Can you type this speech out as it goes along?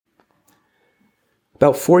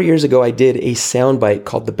About 4 years ago, I did a soundbite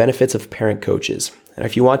called The Benefits of Parent Coaches. And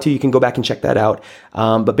if you want to, you can go back and check that out.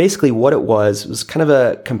 But basically what it was kind of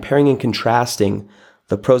a comparing and contrasting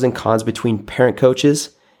the pros and cons between parent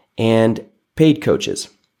coaches and paid coaches.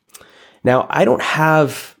 Now, I don't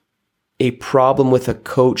have a problem with a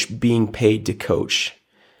coach being paid to coach.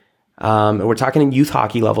 And we're talking in youth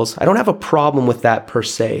hockey levels. I don't have a problem with that per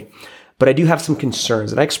se, but I do have some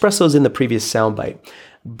concerns. And I expressed those in the previous soundbite.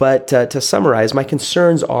 But to summarize, my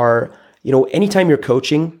concerns are, anytime you're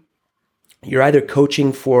coaching, you're either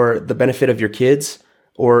coaching for the benefit of your kids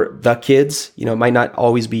or the kids. It might not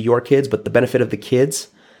always be your kids, but the benefit of the kids.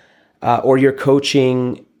 Or you're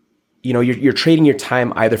coaching, you're trading your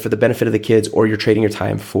time either for the benefit of the kids or you're trading your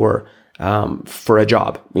time for a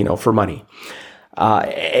job, for money.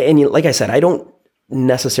 And like I said, I don't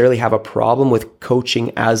necessarily have a problem with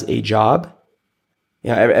coaching as a job.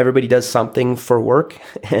 Everybody does something for work.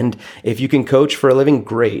 And if you can coach for a living,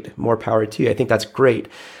 great. More power to you. I think that's great.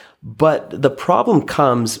 But the problem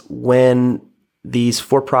comes when these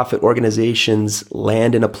for-profit organizations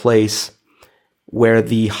land in a place where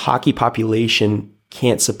the hockey population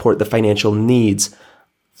can't support the financial needs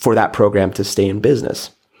for that program to stay in business,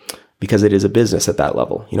 because it is a business at that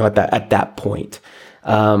level, at that point.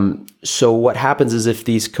 So what happens is if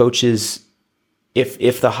these coaches,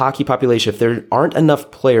 if the hockey population, if there aren't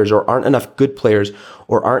enough players or aren't enough good players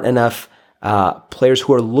or aren't enough players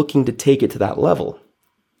who are looking to take it to that level,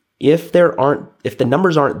 if the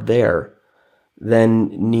numbers aren't there, then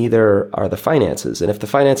neither are the finances. And if the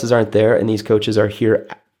finances aren't there and these coaches are here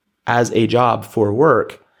as a job for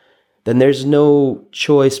work, then there's no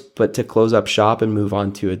choice but to close up shop and move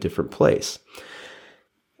on to a different place.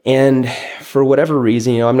 And for whatever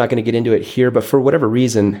reason, I'm not going to get into it here, but for whatever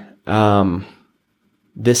reason,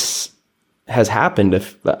 this has happened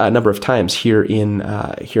a number of times here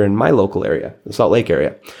in my local area, the Salt Lake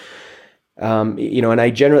area. And I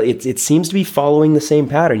generally, it seems to be following the same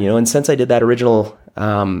pattern, and since I did that original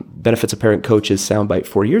Benefits of Parent Coaches soundbite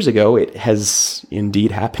 4 years ago, it has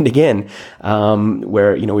indeed happened again,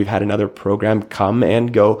 where, we've had another program come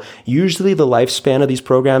and go. Usually the lifespan of these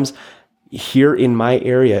programs here in my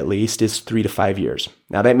area, at least, is 3 to 5 years.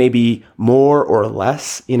 Now that may be more or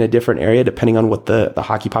less in a different area, depending on what the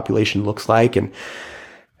hockey population looks like and,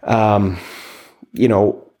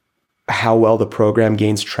 how well the program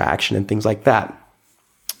gains traction and things like that.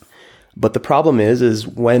 But the problem is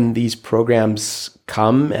when these programs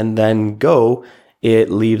come and then go, it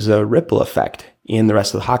leaves a ripple effect in the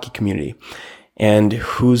rest of the hockey community. And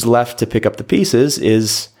who's left to pick up the pieces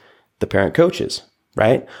is the parent coaches,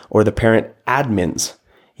 right? Or the parent admins,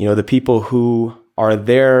 the people who are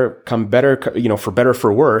there come better, for better,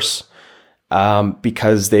 for worse,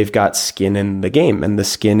 because they've got skin in the game, and the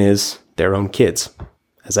skin is their own kids,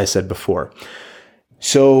 as I said before.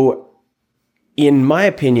 So in my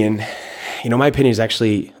opinion, my opinion is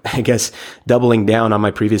actually, I guess, doubling down on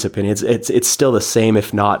my previous opinion. It's still the same,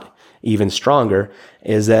 if not even stronger,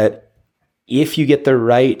 is that if you get the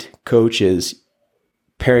right coaches,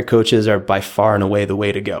 parent coaches are by far and away the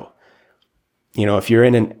way to go. If you're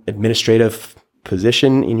in an administrative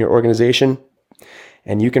position in your organization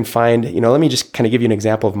and you can find, let me just kind of give you an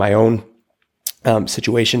example of my own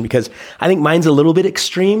situation, because I think mine's a little bit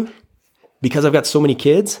extreme because I've got so many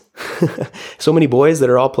kids, so many boys that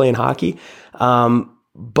are all playing hockey.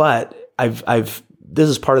 But this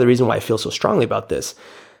is part of the reason why I feel so strongly about this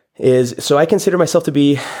is, so I consider myself to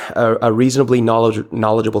be a reasonably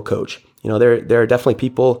knowledgeable coach. There are definitely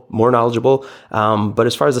people more knowledgeable. But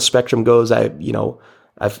as far as the spectrum goes, I've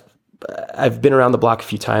been around the block a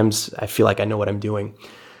few times. I feel like I know what I'm doing.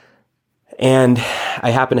 And I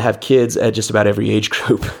happen to have kids at just about every age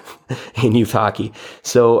group in youth hockey.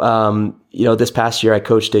 So, this past year I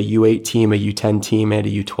coached a U8 team, a U10 team, and a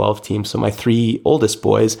U12 team. So my 3 oldest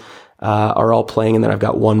boys are all playing, and then I've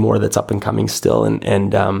got one more that's up and coming still.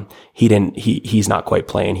 And he's not quite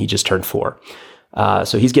playing. He just turned 4.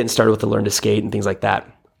 So he's getting started with the learn to skate and things like that.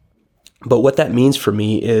 But what that means for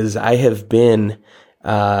me is I have been,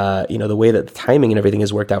 the way that the timing and everything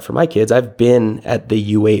has worked out for my kids, I've been at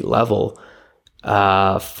the U8 level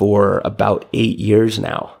for about 8 years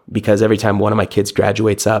now, because every time one of my kids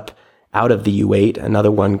graduates up out of the U8,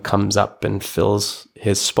 another one comes up and fills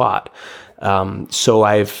his spot. So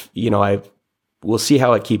we'll see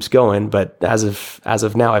how it keeps going, but as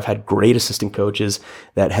of now, I've had great assistant coaches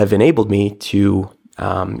that have enabled me to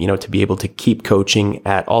be able to keep coaching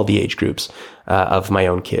at all the age groups of my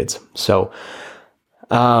own kids. So,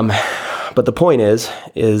 but the point is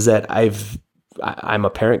that I'm a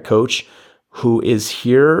parent coach who is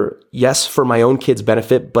here, yes, for my own kids'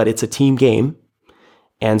 benefit, but it's a team game.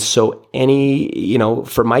 And so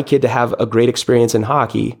for my kid to have a great experience in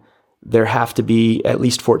hockey, there have to be at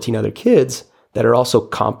least 14 other kids that are also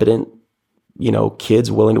competent,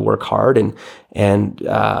 kids willing to work hard and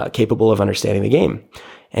capable of understanding the game.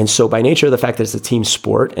 And so by nature of the fact that it's a team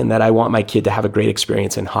sport and that I want my kid to have a great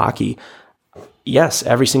experience in hockey, yes,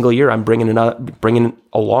 every single year I'm bringing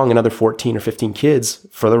along another 14 or 15 kids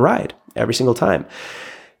for the ride every single time.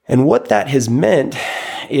 And what that has meant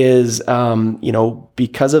is,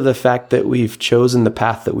 because of the fact that we've chosen the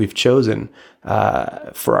path that we've chosen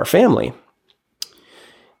for our family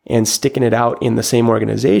and sticking it out in the same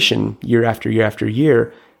organization year after year after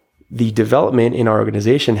year, the development in our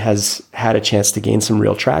organization has had a chance to gain some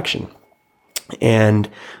real traction. And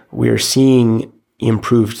we're seeing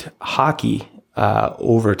improved hockey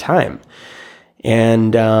over time.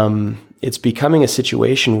 And it's becoming a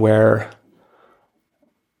situation where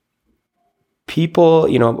people,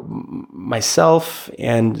 myself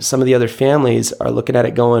and some of the other families are looking at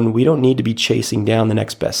it going, we don't need to be chasing down the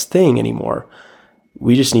next best thing anymore.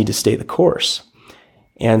 We just need to stay the course.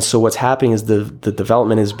 And so what's happening is the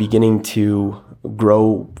development is beginning to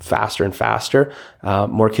grow faster and faster.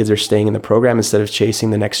 More kids are staying in the program instead of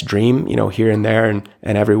chasing the next dream, here and there and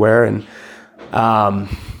everywhere. And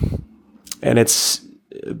it's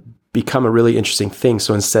become a really interesting thing.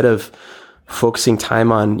 So instead of focusing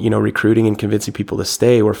time on, recruiting and convincing people to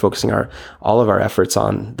stay, we're focusing all of our efforts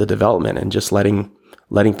on the development and just letting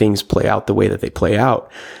things play out the way that they play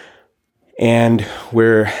out. And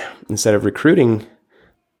instead of recruiting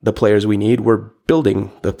the players we need, we're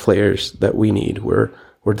building the players that we need. We're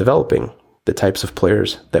developing the types of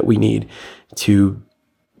players that we need to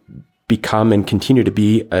become and continue to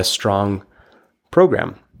be a strong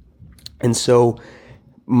program. And so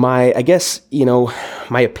my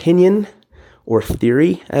opinion or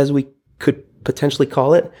theory, as we could potentially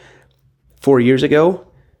call it, 4 years ago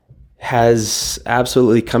has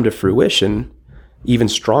absolutely come to fruition, even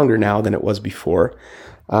stronger now than it was before,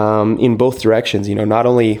 in both directions. Not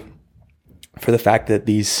only for the fact that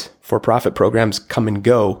these for-profit programs come and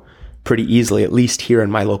go pretty easily, at least here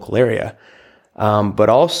in my local area, but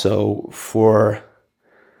also for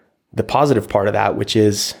the positive part of that, which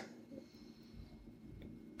is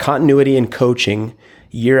continuity in coaching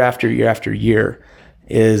year after year after year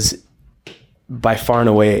is by far and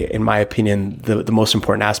away, in my opinion, the most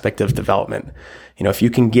important aspect of development. If you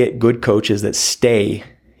can get good coaches that stay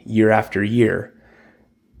year after year,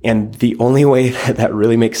 and the only way that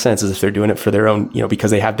really makes sense is if they're doing it for their own,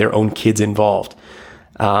 because they have their own kids involved,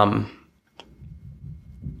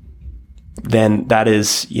 then that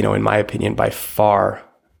is, in my opinion, by far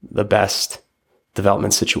the best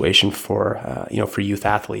development situation for youth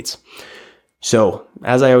athletes. So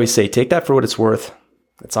as I always say, take that for what it's worth.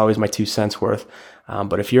 That's always my 2 cents worth.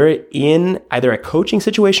 But if you're in either a coaching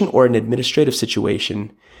situation or an administrative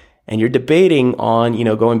situation, and you're debating on,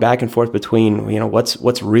 going back and forth between,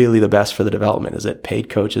 what's really the best for the development? Is it paid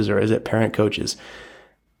coaches or is it parent coaches?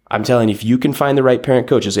 I'm telling you, if you can find the right parent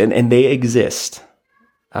coaches, and they exist,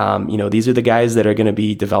 these are the guys that are going to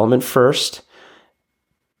be development first.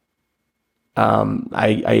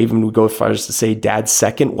 I even would go as far as to say dad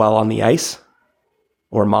second while on the ice,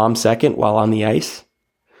 or mom second while on the ice.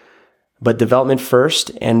 But development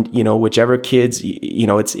first, and whichever kids,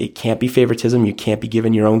 it can't be favoritism. You can't be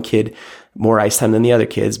giving your own kid more ice time than the other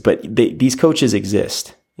kids. But these coaches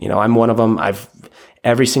exist. I'm one of them.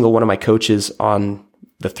 Every single one of my coaches on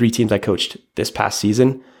the 3 teams I coached this past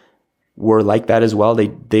season were like that as well.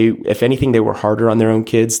 They if anything, they were harder on their own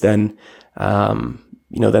kids than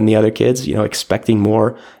than the other kids. Expecting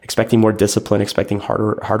more discipline, expecting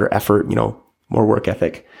harder effort. More work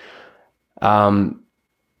ethic.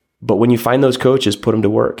 But when you find those coaches, put them to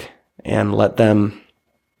work and let them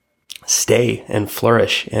stay and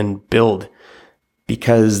flourish and build,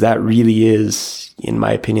 because that really is, in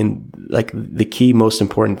my opinion, like the key, most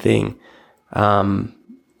important thing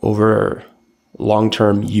over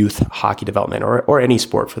long-term youth hockey development or any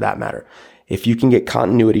sport for that matter. If you can get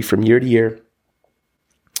continuity from year to year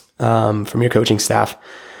from your coaching staff,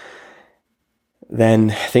 then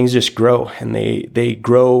things just grow, and they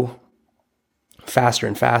grow faster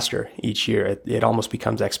and faster each year. It almost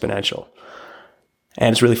becomes exponential,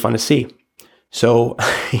 and it's really fun to see. So,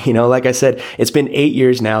 like I said, it's been 8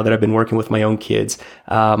 years now that I've been working with my own kids.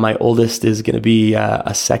 My oldest is going to be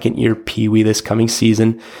a second year Pee Wee this coming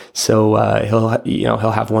season. So,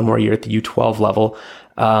 he'll have one more year at the U12 level.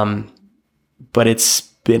 But it's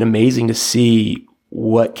been amazing to see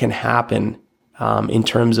what can happen, in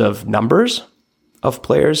terms of numbers of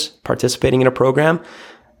players participating in a program,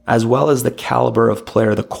 as well as the caliber of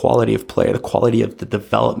player, the quality of player, the quality of the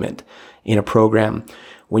development in a program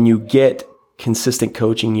when you get consistent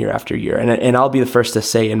coaching year after year, and I'll be the first to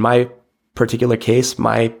say, in my particular case,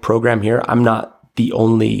 my program here, I'm not the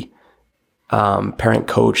only parent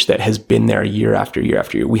coach that has been there year after year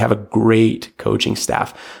after year. We have a great coaching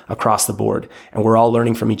staff across the board, and we're all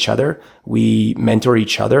learning from each other. We mentor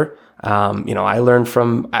each other. I learn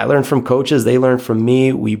from coaches. They learn from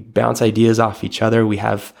me. We bounce ideas off each other. We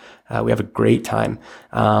have a great time.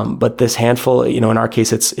 But this handful, in our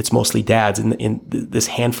case, it's mostly dads, and in this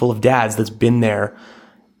handful of dads that's been there,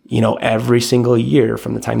 every single year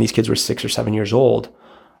from the time these kids were 6 or 7 years old.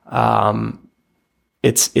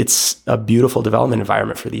 It's a beautiful development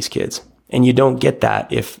environment for these kids. And you don't get that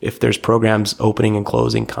if there's programs opening and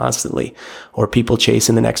closing constantly, or people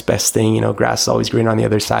chasing the next best thing, grass is always greener on the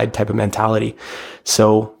other side type of mentality.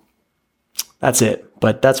 So that's it.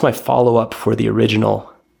 But that's my follow-up for the original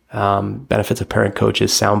Benefits of Parent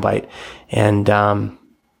Coaches soundbite. And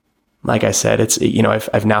like I said, it's,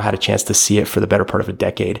 I've now had a chance to see it for the better part of a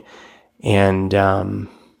decade. And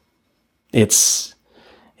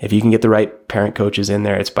if you can get the right parent coaches in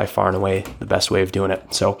there, it's by far and away the best way of doing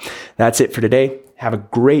it. So that's it for today. Have a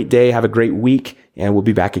great day. Have a great week. And we'll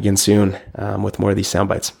be back again soon with more of these sound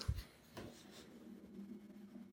bites.